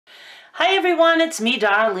Hi everyone, it's me,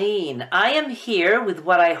 Darlene. I am here with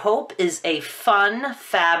what I hope is a fun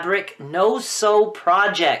fabric no-sew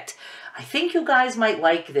project. I think you guys might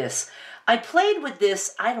like this. I played with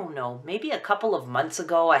this, I don't know, maybe a couple of months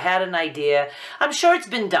ago. I had an idea. I'm sure it's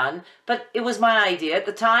been done, but it was my idea at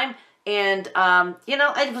the time. And,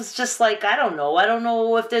 I was just like, I don't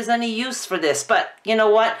know if there's any use for this, but you know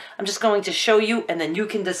what? I'm just going to show you and then you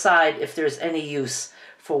can decide if there's any use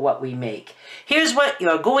for what we make. Here's what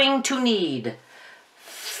you're going to need.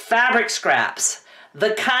 Fabric scraps,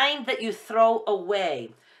 the kind that you throw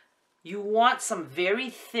away. You want some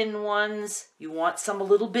very thin ones, you want some a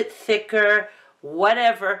little bit thicker,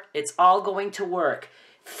 whatever, it's all going to work.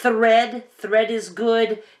 Thread is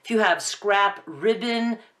good. If you have scrap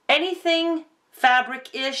ribbon, anything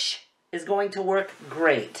fabric-ish is going to work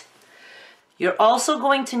great. You're also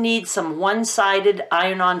going to need some one-sided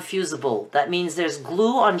iron-on fusible. That means there's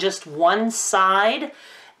glue on just one side.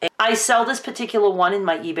 I sell this particular one in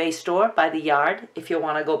my eBay store by the yard. If you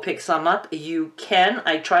want to go pick some up, you can.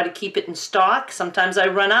 I try to keep it in stock. Sometimes I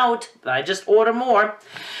run out, but I just order more.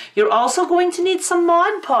 You're also going to need some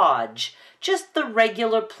Mod Podge. Just the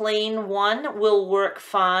regular plain one will work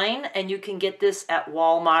fine, and you can get this at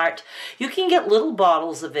Walmart. You can get little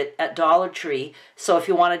bottles of it at Dollar Tree. So if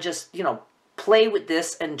you want to just, play with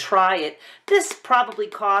this and try it. This probably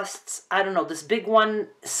costs, I don't know, this big one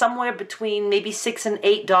somewhere between maybe $6 and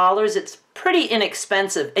 $8. It's pretty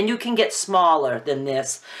inexpensive, and you can get smaller than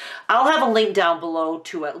this. I'll have a link down below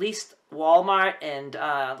to at least Walmart, and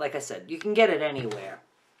like I said, you can get it anywhere.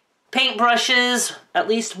 Paintbrushes, at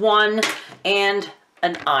least one, and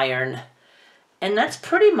an iron. And that's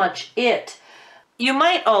pretty much it. You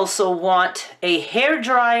might also want a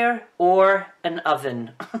hairdryer or an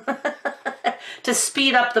oven to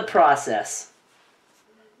speed up the process.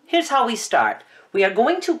 Here's how we start. We are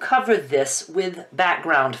going to cover this with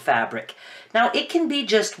background fabric. Now it can be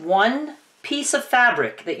just one piece of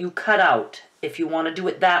fabric that you cut out. If you want to do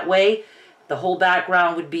it that way, the whole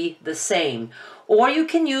background would be the same. Or you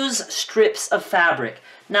can use strips of fabric.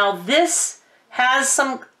 Now this has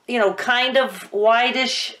some, kind of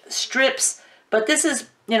wideish strips, but this is,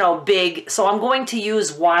 big, so I'm going to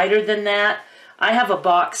use wider than that. I have a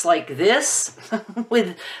box like this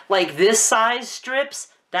with like this size strips.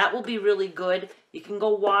 That will be really good. You can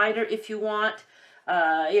go wider if you want.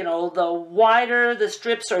 The wider the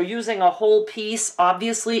strips are, using a whole piece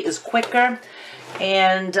obviously is quicker.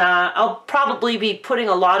 And I'll probably be putting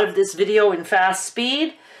a lot of this video in fast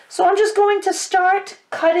speed. So I'm just going to start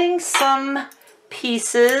cutting some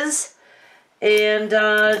pieces and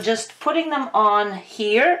just putting them on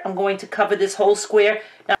here. I'm going to cover this whole square.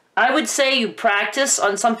 Now, I would say you practice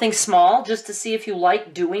on something small just to see if you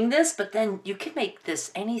like doing this, but then you can make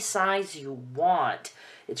this any size you want.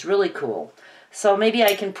 It's really cool. So maybe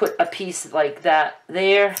I can put a piece like that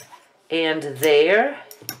there and there.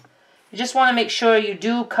 You just want to make sure you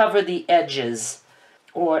do cover the edges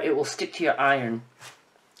or it will stick to your iron.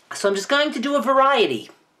 So I'm just going to do a variety.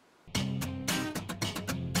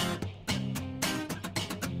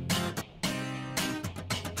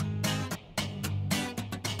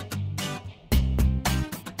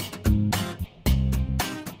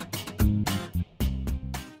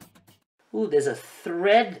 Ooh, there's a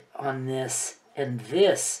thread on this and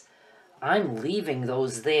this. I'm leaving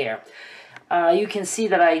those there. You can see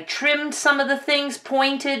that I trimmed some of the things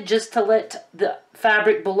pointed just to let the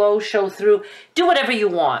fabric below show through. Do whatever you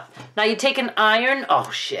want. Now you take an iron. Oh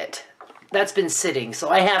shit, that's been sitting, so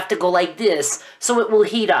I have to go like this so it will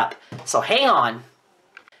heat up. So hang on.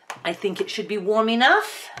 I think it should be warm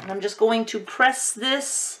enough. And I'm just going to press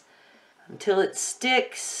this until it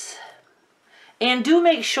sticks. And do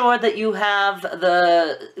make sure that you have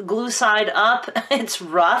the glue side up. It's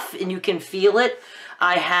rough and you can feel it.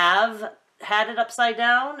 I have had it upside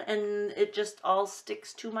down and it just all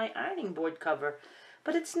sticks to my ironing board cover.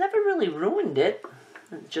 But it's never really ruined it.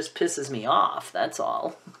 It just pisses me off, that's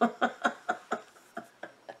all.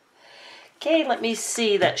 Okay, let me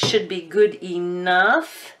see. That should be good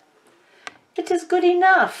enough. It is good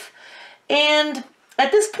enough. And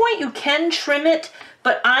at this point you can trim it,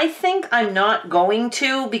 but I think I'm not going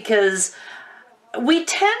to because we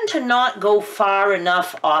tend to not go far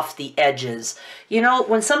enough off the edges.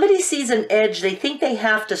 When somebody sees an edge, they think they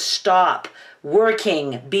have to stop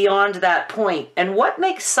working beyond that point. And what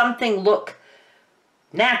makes something look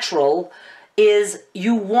natural is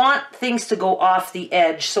you want things to go off the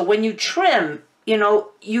edge. So when you trim, you know,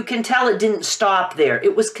 you can tell it didn't stop there.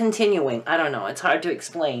 It was continuing. I don't know. It's hard to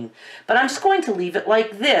explain. But I'm just going to leave it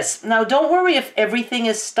like this. Now, don't worry if everything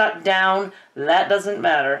is stuck down. That doesn't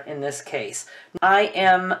matter in this case. I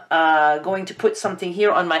am going to put something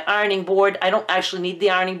here on my ironing board. I don't actually need the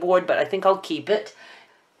ironing board, but I think I'll keep it.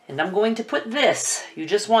 And I'm going to put this. You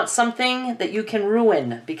just want something that you can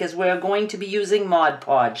ruin because we're going to be using Mod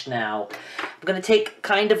Podge now. I'm going to take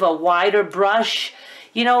kind of a wider brush.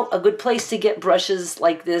 You know, a good place to get brushes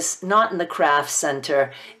like this, not in the craft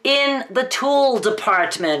center, in the tool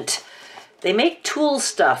department. They make tool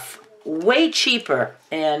stuff way cheaper,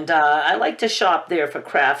 and I like to shop there for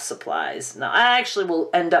craft supplies. Now, I actually will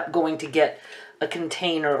end up going to get a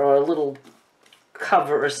container or a little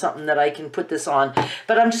cover or something that I can put this on.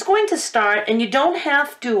 But I'm just going to start, and you don't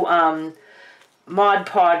have to Mod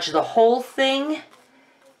Podge the whole thing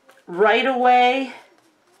right away.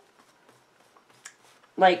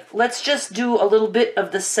 Like, let's just do a little bit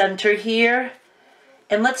of the center here,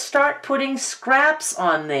 and let's start putting scraps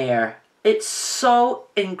on there. It's so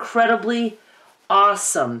incredibly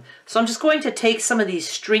awesome. So I'm just going to take some of these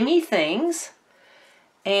stringy things,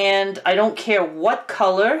 and I don't care what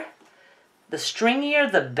color. The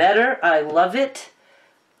stringier, the better. I love it.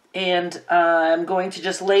 And I'm going to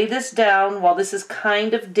just lay this down while this is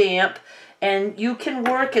kind of damp, and you can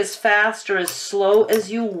work as fast or as slow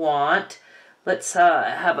as you want. Let's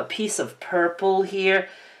have a piece of purple here,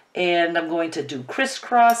 and I'm going to do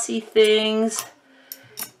crisscrossy things,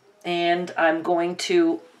 and I'm going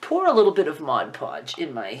to pour a little bit of Mod Podge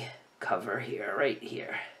in my cover here, right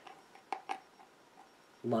here.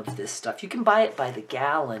 Love this stuff. You can buy it by the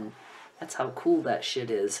gallon. That's how cool that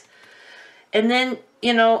shit is. And then,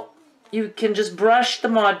 you know, you can just brush the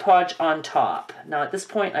Mod Podge on top. Now at this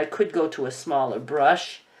point I could go to a smaller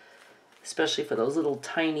brush, especially for those little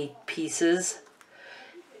tiny pieces.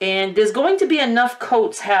 And there's going to be enough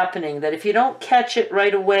coats happening that if you don't catch it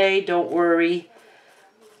right away, don't worry.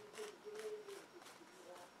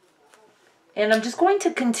 And I'm just going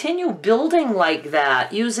to continue building like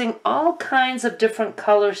that, using all kinds of different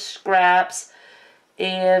color scraps.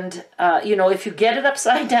 And, you know, if you get it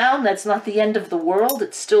upside down, that's not the end of the world.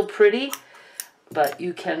 It's still pretty. But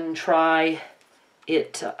you can try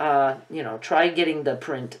it, you know, try getting the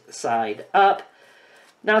print side up.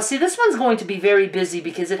 Now, see, this one's going to be very busy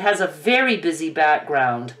because it has a very busy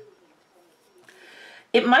background.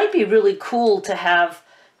 It might be really cool to have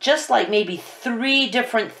just like maybe 3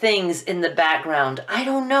 different things in the background. I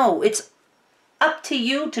don't know. It's up to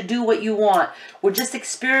you to do what you want. We're just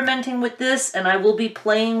experimenting with this, and I will be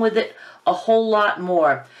playing with it a whole lot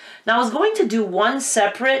more. Now, I was going to do one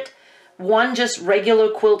separate, one just regular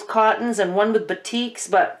quilt cottons and one with batiks,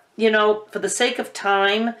 but, you know, for the sake of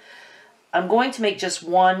time, I'm going to make just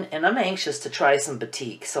one, and I'm anxious to try some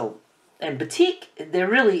batik. So, and batik, there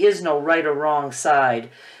really is no right or wrong side,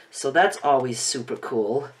 so that's always super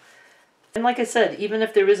cool. And like I said, even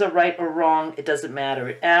if there is a right or wrong, it doesn't matter.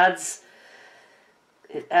 It adds,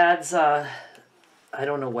 I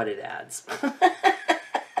don't know what it adds.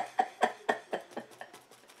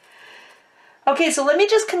 Okay, so let me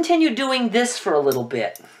just continue doing this for a little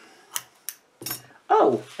bit.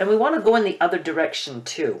 Oh, and we want to go in the other direction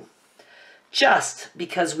too. Just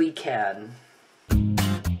because we can.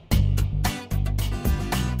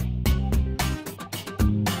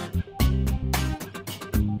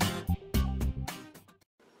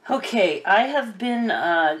 Okay, I have been,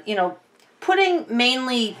 you know, putting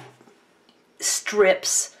mainly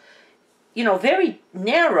strips, you know, very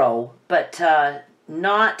narrow, but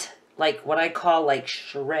not like what I call like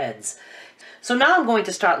shreds. So now I'm going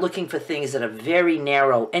to start looking for things that are very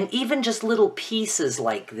narrow, and even just little pieces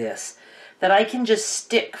like this that I can just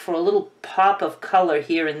stick for a little pop of color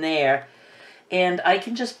here and there. And I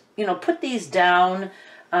can just, you know, put these down.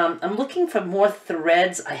 I'm looking for more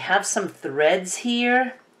threads. I have some threads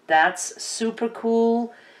here. That's super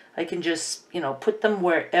cool. I can just, you know, put them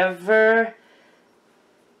wherever.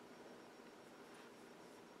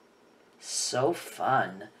 So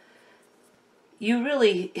fun. You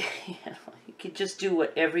really, you know, you could just do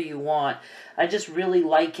whatever you want. I just really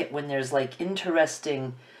like it when there's like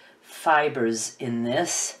interesting fibers in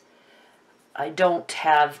this. I don't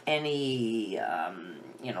have any,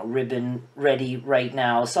 you know, ribbon ready right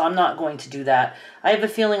now, so I'm not going to do that. I have a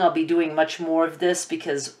feeling I'll be doing much more of this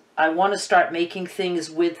because I want to start making things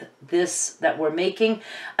with this that we're making.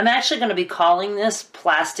 I'm actually going to be calling this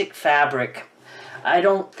plastic fabric. I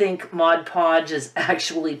don't think Mod Podge is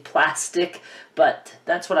actually plastic, but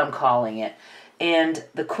that's what I'm calling it. And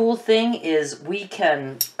the cool thing is we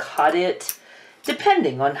can cut it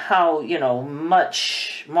depending on how, you know,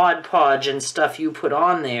 much Mod Podge and stuff you put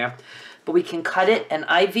on there. but we can cut it. And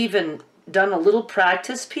I've even done a little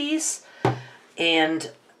practice piece,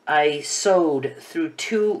 and I sewed through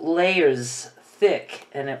 2 layers thick,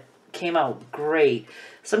 and it came out great.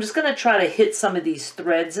 So I'm just going to try to hit some of these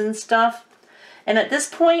threads and stuff. And at this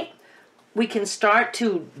point, we can start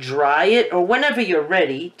to dry it, or whenever you're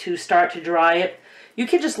ready to start to dry it. You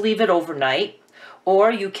can just leave it overnight,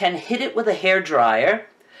 or you can hit it with a hair dryer.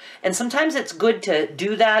 And sometimes it's good to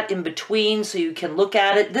do that in between so you can look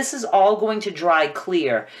at it. This is all going to dry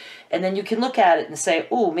clear. And then you can look at it and say,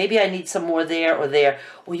 oh, maybe I need some more there or there.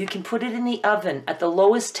 Or you can put it in the oven at the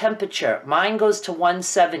lowest temperature. Mine goes to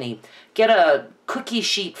 170. Get a cookie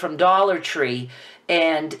sheet from Dollar Tree,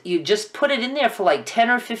 and you just put it in there for like 10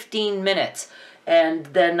 or 15 minutes. And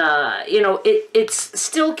then, you know, it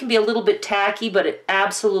still can be a little bit tacky, but it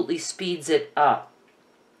absolutely speeds it up.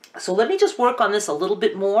 So let me just work on this a little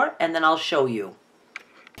bit more, and then I'll show you.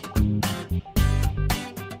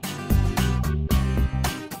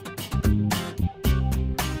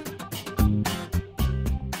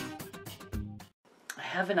 I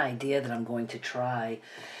have an idea that I'm going to try.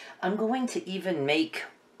 I'm going to even make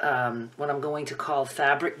what I'm going to call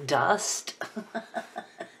fabric dust.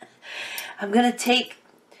 I'm going to take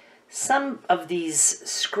some of these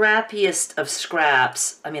scrappiest of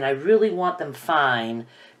scraps. I mean, I really want them fine,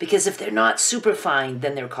 because if they're not super fine,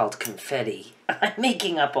 then they're called confetti. I'm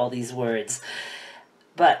making up all these words.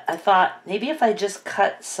 But I thought maybe if I just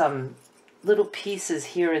cut some little pieces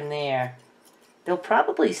here and there, they'll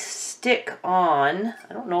probably stick on.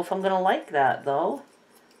 I don't know if I'm going to like that, though.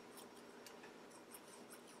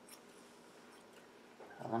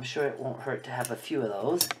 Well, I'm sure it won't hurt to have a few of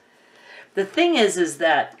those. The thing is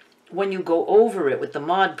that when you go over it with the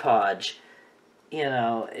Mod Podge, you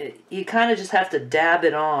know, you kind of just have to dab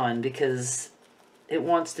it on because it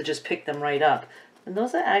wants to just pick them right up. And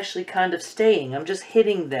those are actually kind of staying. I'm just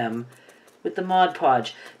hitting them with the Mod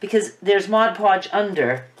Podge because there's Mod Podge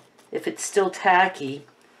under if it's still tacky.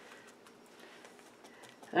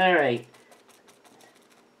 All right.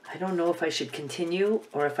 I don't know if I should continue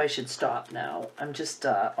or if I should stop now. I'm just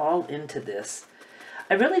all into this.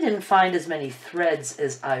 I really didn't find as many threads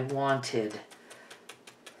as I wanted.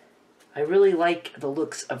 I really like the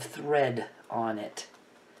looks of thread on it.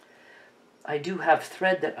 I do have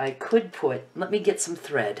thread that I could put. Let me get some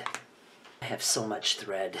thread. I have so much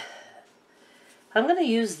thread. I'm going to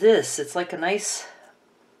use this. It's like a nice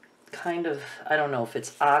kind of, I don't know if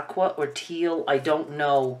it's aqua or teal. I don't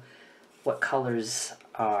know what colors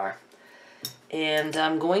are. And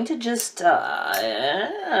I'm going to just,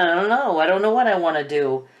 I don't know. I don't know what I want to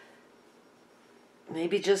do.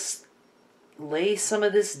 Maybe just lay some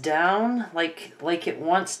of this down like it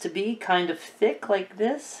wants to be, kind of thick like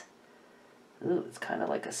this. Ooh, it's kind of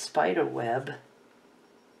like a spider web.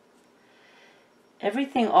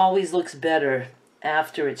 Everything always looks better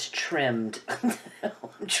after it's trimmed.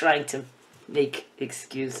 I'm trying to make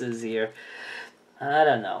excuses here. I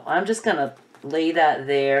don't know. I'm just going to lay that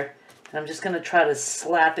there. And I'm just going to try to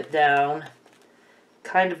slap it down.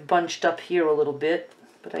 Kind of bunched up here a little bit.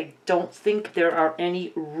 But I don't think there are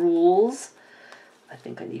any rules. I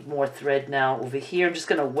think I need more thread now over here. I'm just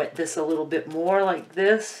going to wet this a little bit more like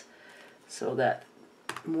this, so that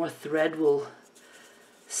more thread will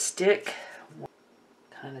stick.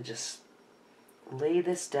 Kind of just lay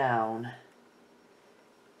this down.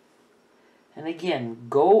 And again,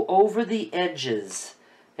 go over the edges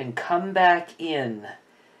and come back in.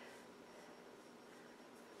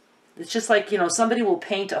 It's just like, you know, somebody will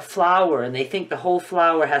paint a flower and they think the whole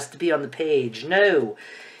flower has to be on the page. No,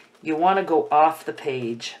 you want to go off the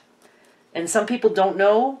page. And some people don't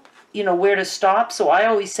know, you know, where to stop. So I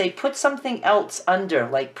always say put something else under,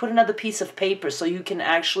 like put another piece of paper so you can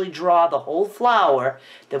actually draw the whole flower.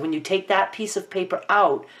 That when you take that piece of paper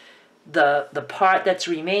out, the part that's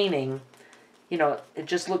remaining, you know, it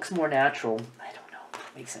just looks more natural. I don't know if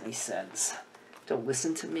that makes any sense. Don't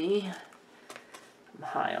listen to me. I'm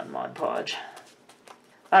high on Mod Podge.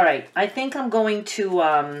 All right, I think I'm going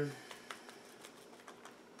to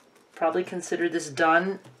probably consider this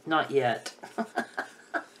done. Not yet. I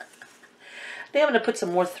think I'm going to put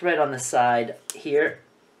some more thread on the side here,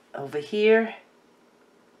 over here.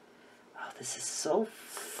 Oh, this is so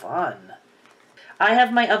fun. I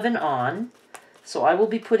have my oven on, so I will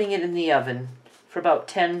be putting it in the oven for about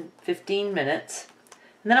 10-15 minutes.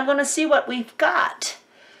 And then I'm going to see what we've got.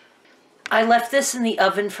 I left this in the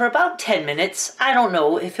oven for about 10 minutes. I don't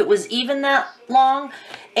know if it was even that long.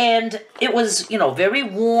 And it was, you know, very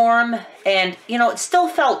warm. And, you know, it still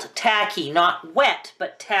felt tacky. Not wet,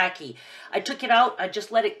 but tacky. I took it out. I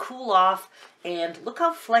just let it cool off. And look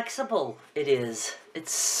how flexible it is.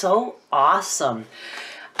 It's so awesome.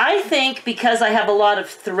 I think because I have a lot of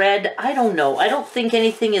thread, I don't know, I don't think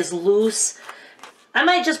anything is loose. I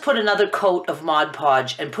might just put another coat of Mod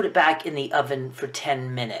Podge and put it back in the oven for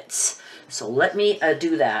 10 minutes. So let me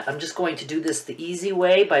do that. I'm just going to do this the easy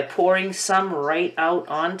way by pouring some right out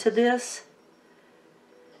onto this.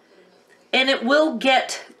 And it will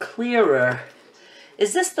get clearer.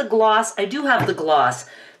 Is this the gloss? I do have the gloss.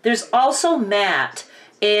 There's also matte,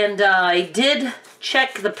 and I did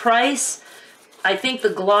check the price. I think the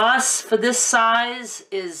gloss for this size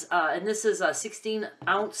is, and this is a 16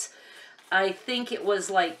 ounce, I think it was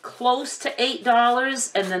like close to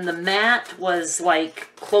 $8, and then the matte was like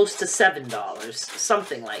close to $7,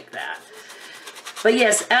 something like that. But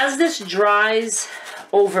yes, as this dries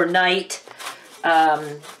overnight,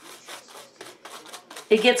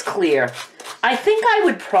 it gets clear. I think I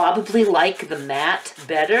would probably like the matte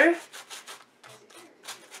better,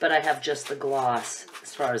 but I have just the gloss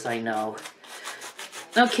as far as I know.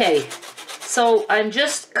 Okay, so I'm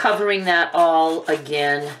just covering that all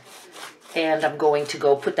again, and I'm going to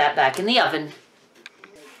go put that back in the oven.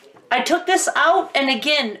 I took this out, and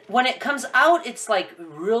again, when it comes out, it's like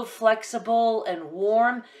real flexible and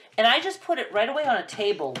warm, and I just put it right away on a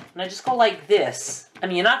table, and I just go like this. I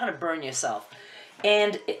mean, you're not going to burn yourself.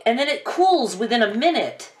 And then it cools within a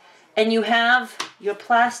minute, and you have your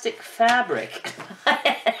plastic fabric.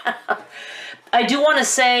 I do want to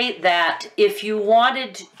say that if you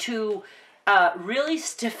wanted to really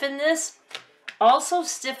stiffen this, also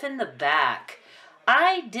stiffen the back.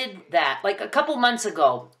 I did that like a couple months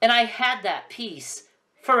ago, and I had that piece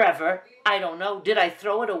forever. I don't know, did I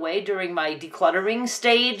throw it away during my decluttering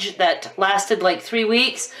stage that lasted like 3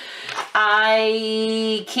 weeks?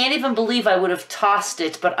 I can't even believe I would have tossed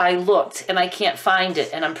it, but I looked and I can't find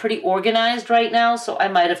it, and I'm pretty organized right now, so I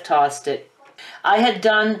might have tossed it. I had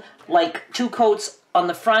done like 2 coats on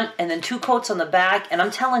the front and then 2 coats on the back, and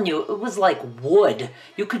I'm telling you, it was like wood.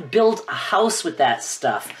 You could build a house with that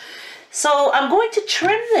stuff. So I'm going to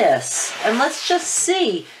trim this, and let's just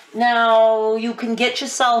see. Now, you can get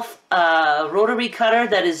yourself a rotary cutter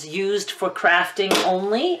that is used for crafting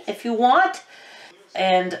only if you want.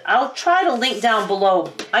 And I'll try to link down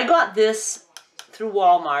below. I got this through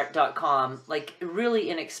Walmart.com, like really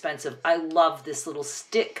inexpensive. I love this little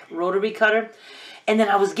stick rotary cutter. And then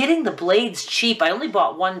I was getting the blades cheap. I only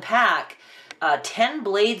bought 1 pack. 10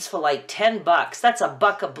 blades for like $10. That's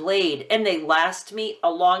 $1 a blade, and they last me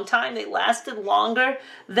a long time. They lasted longer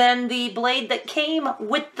than the blade that came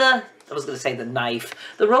with the, I was going to say the knife,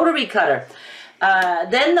 the rotary cutter.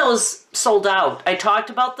 Then those sold out. I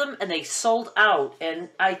talked about them, and they sold out, and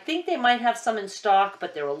I think they might have some in stock,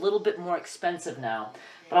 but they're a little bit more expensive now.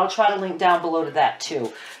 But I'll try to link down below to that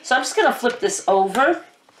too. So I'm just going to flip this over,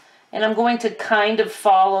 and I'm going to kind of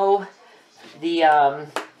follow the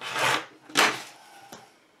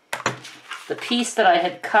piece that I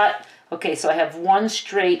had cut. Okay, so I have 1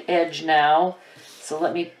 straight edge now. So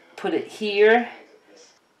let me put it here.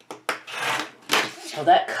 Oh,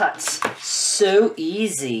 that cuts so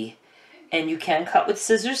easy. And you can cut with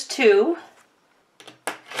scissors too.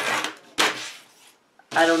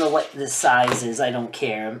 I don't know what this size is. I don't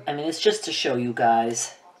care. I mean, it's just to show you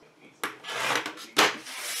guys.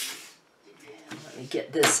 Let me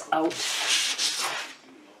get this out.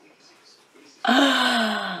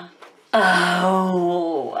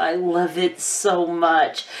 Oh, I love it so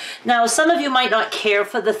much. Now, some of you might not care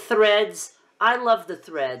for the threads. I love the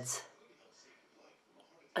threads.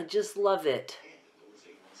 I just love it.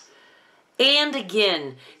 And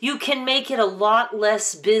again, you can make it a lot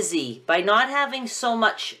less busy by not having so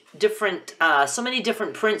much different, so many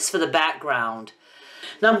different prints for the background.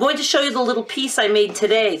 Now, I'm going to show you the little piece I made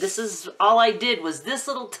today. This is all I did was this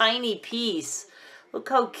little tiny piece. Look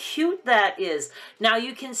how cute that is. Now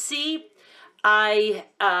you can see I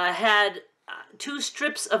had 2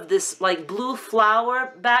 strips of this like blue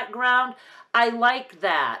flower background. I like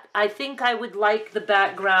that. I think I would like the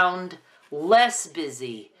background less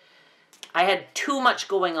busy. I had too much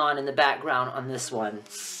going on in the background on this one.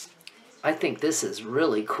 I think this is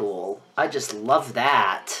really cool. I just love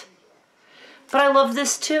that. But I love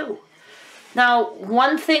this too. Now,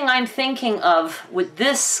 one thing I'm thinking of with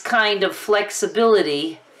this kind of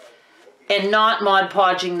flexibility and not Mod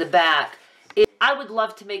Podging the back, is I would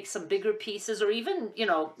love to make some bigger pieces, or even, you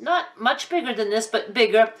know, not much bigger than this, but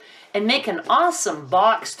bigger, and make an awesome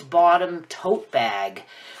boxed bottom tote bag.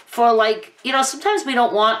 For like, you know, sometimes we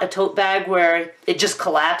don't want a tote bag where it just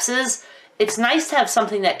collapses. It's nice to have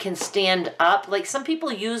something that can stand up. Like some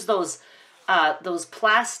people use those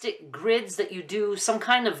plastic grids that you do some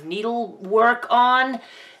kind of needle work on.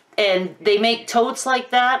 And they make totes like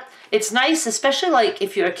that. It's nice, especially like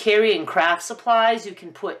if you're carrying craft supplies, you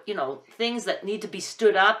can put, you know, things that need to be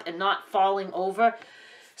stood up and not falling over.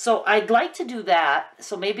 So I'd like to do that.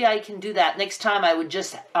 So maybe I can do that. Next time I would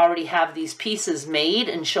just already have these pieces made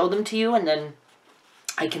and show them to you, and then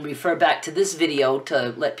I can refer back to this video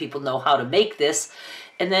to let people know how to make this.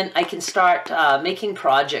 And then I can start making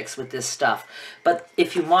projects with this stuff. But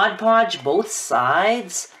if you Mod Podge both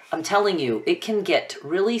sides, I'm telling you, it can get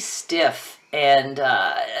really stiff. And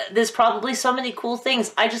there's probably so many cool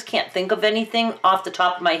things. I just can't think of anything off the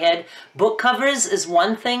top of my head. Book covers is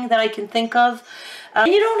one thing that I can think of.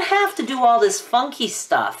 You don't have to do all this funky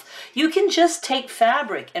stuff. You can just take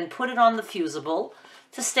fabric and put it on the Fusible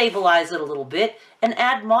to stabilize it a little bit and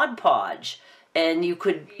add Mod Podge. And you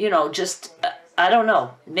could, you know, just... I don't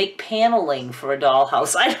know, make paneling for a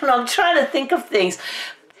dollhouse. I don't know, I'm trying to think of things.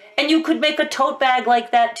 And you could make a tote bag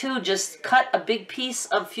like that too. Just cut a big piece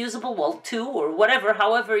of Fusible, well, 2 or whatever,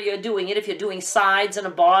 however you're doing it, if you're doing sides and a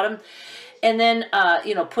bottom. And then,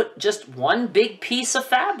 you know, put just one big piece of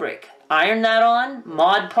fabric. Iron that on,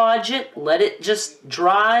 Mod Podge it, let it just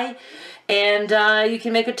dry. And you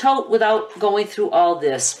can make a tote without going through all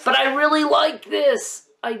this. But I really like this.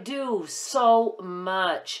 I do so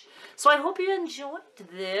much. So I hope you enjoyed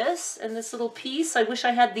this and this little piece. I wish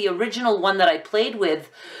I had the original one that I played with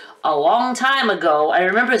a long time ago. I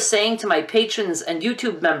remember saying to my patrons and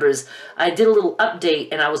YouTube members, I did a little update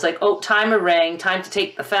and I was like, oh, timer rang, time to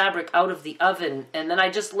take the fabric out of the oven. And then I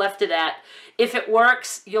just left it at, if it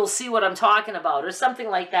works, you'll see what I'm talking about, or something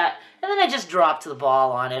like that. And then I just dropped the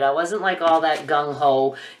ball on it. I wasn't like all that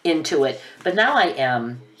gung-ho into it, but now I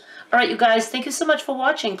am. All right, you guys, thank you so much for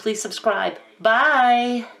watching. Please subscribe.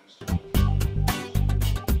 Bye.